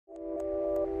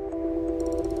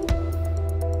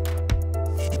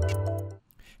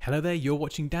Hello there, you're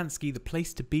watching Dansky, the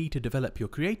place to be to develop your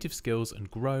creative skills and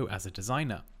grow as a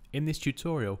designer. In this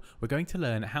tutorial, we're going to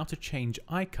learn how to change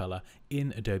eye color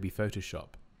in Adobe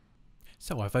Photoshop.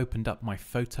 So I've opened up my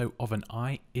photo of an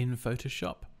eye in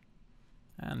Photoshop.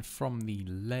 And from the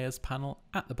Layers panel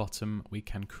at the bottom, we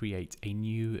can create a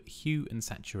new hue and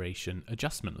saturation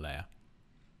adjustment layer.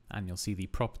 And you'll see the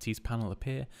Properties panel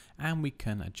appear, and we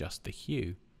can adjust the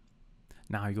hue.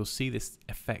 Now you'll see this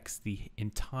affects the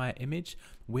entire image.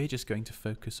 We're just going to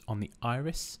focus on the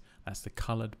iris, that's the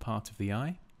colored part of the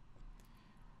eye.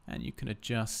 And you can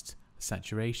adjust the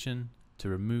saturation to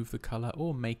remove the color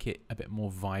or make it a bit more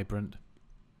vibrant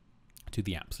to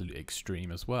the absolute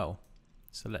extreme as well.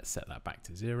 So let's set that back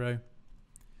to 0.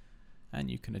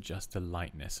 And you can adjust the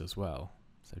lightness as well,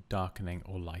 so darkening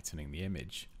or lightening the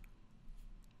image.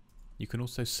 You can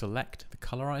also select the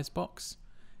colorize box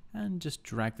and just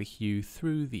drag the hue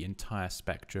through the entire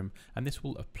spectrum, and this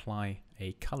will apply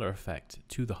a color effect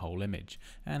to the whole image.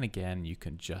 And again, you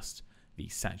can adjust the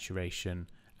saturation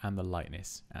and the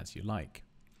lightness as you like.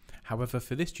 However,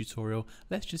 for this tutorial,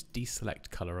 let's just deselect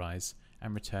colorize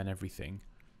and return everything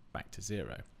back to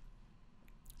 0.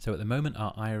 So at the moment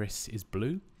our iris is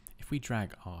blue. If we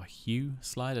drag our hue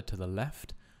slider to the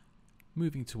left,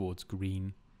 moving towards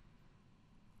green,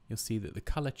 you'll see that the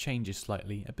color changes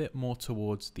slightly, a bit more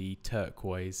towards the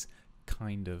turquoise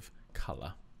kind of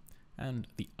color. And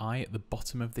the eye at the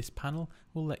bottom of this panel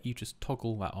will let you just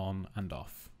toggle that on and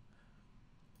off.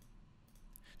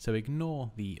 So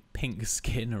ignore the pink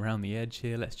skin around the edge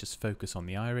here, let's just focus on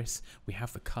the iris. We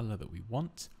have the color that we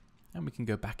want, and we can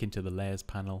go back into the Layers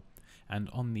panel, and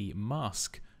on the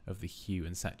mask of the hue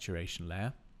and saturation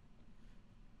layer,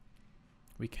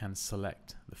 we can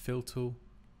select the fill tool,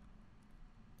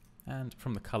 and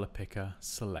from the color picker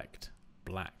select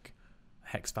black.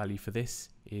 Hex value for this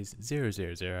is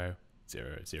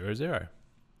 000000.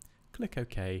 Click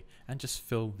OK and just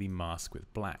fill the mask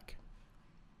with black.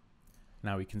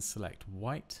 Now we can select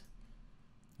white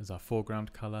as our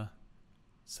foreground color,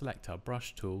 select our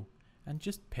brush tool, and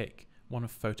just pick one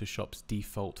of Photoshop's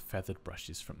default feathered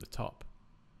brushes from the top.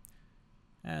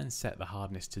 And set the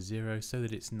hardness to 0 so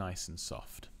that it's nice and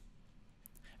soft.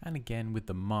 And again, with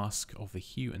the mask of the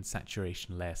hue and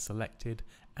saturation layer selected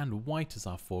and white as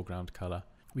our foreground color,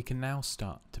 we can now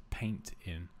start to paint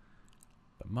in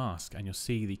the mask, and you'll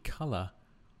see the color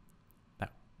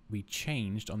that we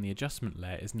changed on the adjustment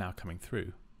layer is now coming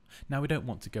through. Now we don't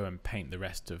want to go and paint the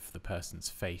rest of the person's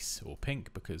face or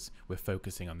pink because we're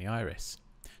focusing on the iris.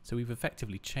 So we've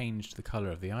effectively changed the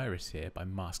color of the iris here by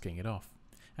masking it off,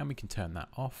 and we can turn that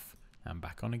off and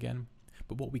back on again.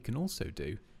 But what we can also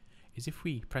do is if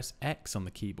we press X on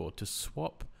the keyboard to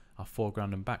swap our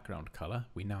foreground and background color,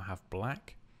 we now have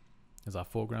black as our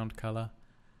foreground color,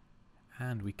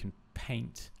 and we can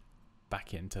paint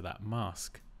back into that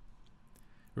mask.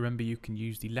 Remember, you can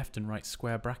use the left and right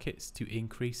square brackets to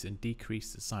increase and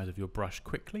decrease the size of your brush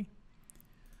quickly.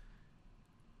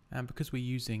 And because we're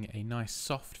using a nice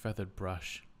soft feathered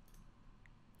brush,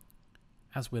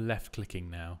 as we're left clicking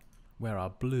now, where our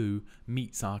blue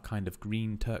meets our kind of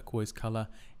green turquoise color,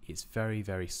 it's very,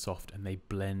 very soft and they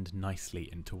blend nicely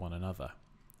into one another.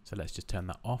 So let's just turn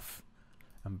that off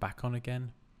and back on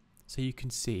again. So you can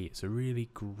see it's a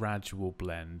really gradual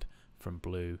blend from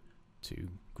blue to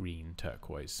green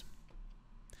turquoise.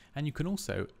 And you can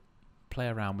also play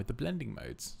around with the blending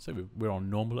modes. So we're on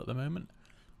normal at the moment.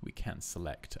 We can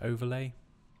select overlay,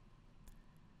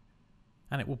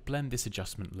 and it will blend this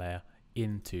adjustment layer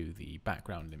into the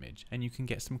background image, and you can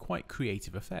get some quite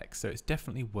creative effects. So it's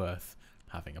definitely worth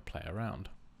having a play around.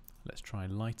 Let's try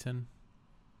lighten.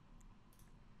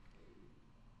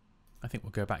 I think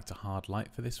we'll go back to hard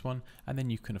light for this one, and then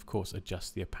you can of course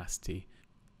adjust the opacity.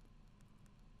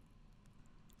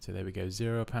 So there we go,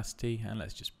 0 opacity, and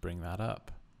let's just bring that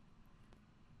up.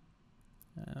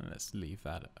 And let's leave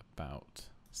that about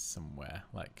somewhere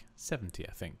like 70,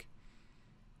 I think.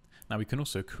 Now we can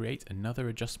also create another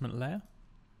adjustment layer.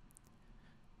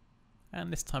 And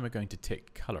this time we're going to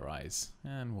tick colorize,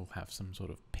 and we'll have some sort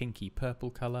of pinky purple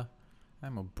color,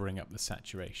 and we'll bring up the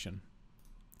saturation.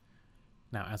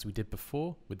 Now, as we did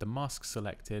before, with the mask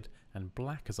selected and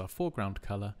black as our foreground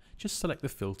color, just select the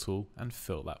fill tool and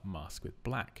fill that mask with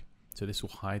black. So this will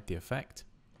hide the effect.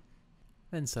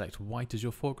 Then select white as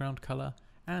your foreground color,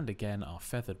 and again our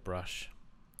feathered brush,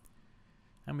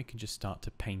 and we can just start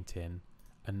to paint in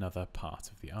another part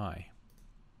of the eye.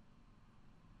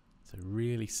 So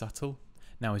really subtle.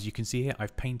 Now as you can see here,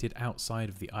 I've painted outside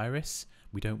of the iris.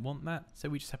 We don't want that, so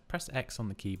we just have press X on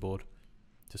the keyboard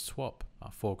to swap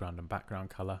our foreground and background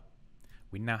color.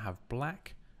 We now have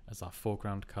black as our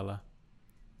foreground color,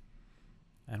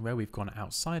 And where we've gone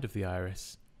outside of the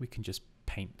iris, we can just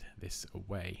paint this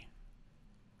away.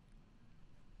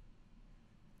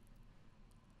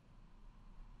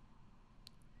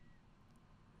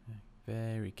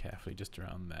 Very carefully, just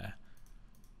around there.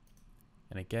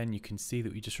 And again, you can see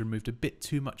that we just removed a bit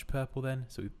too much purple then,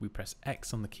 so we press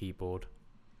X on the keyboard.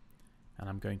 And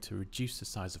I'm going to reduce the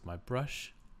size of my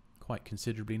brush quite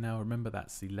considerably now. Remember,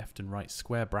 that's the left and right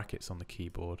square brackets on the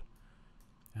keyboard.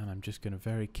 And I'm just going to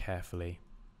very carefully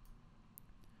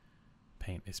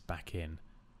paint this back in,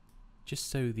 just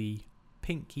so the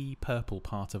pinky purple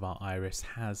part of our iris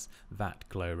has that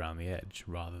glow around the edge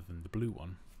rather than the blue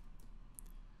one.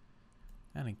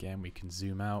 And again, we can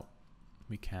zoom out.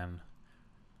 We can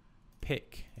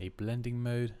pick a blending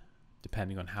mode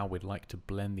depending on how we'd like to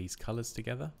blend these colors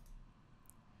together.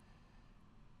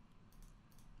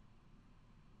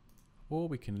 Or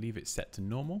we can leave it set to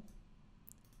normal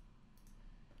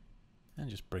and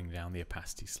just bring down the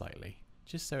opacity slightly,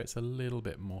 just so it's a little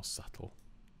bit more subtle.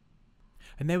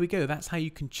 And there we go, that's how you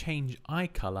can change eye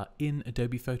color in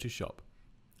Adobe Photoshop.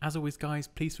 As always guys,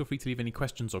 please feel free to leave any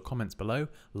questions or comments below.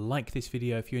 Like this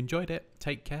video if you enjoyed it,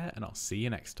 take care, and I'll see you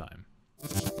next time.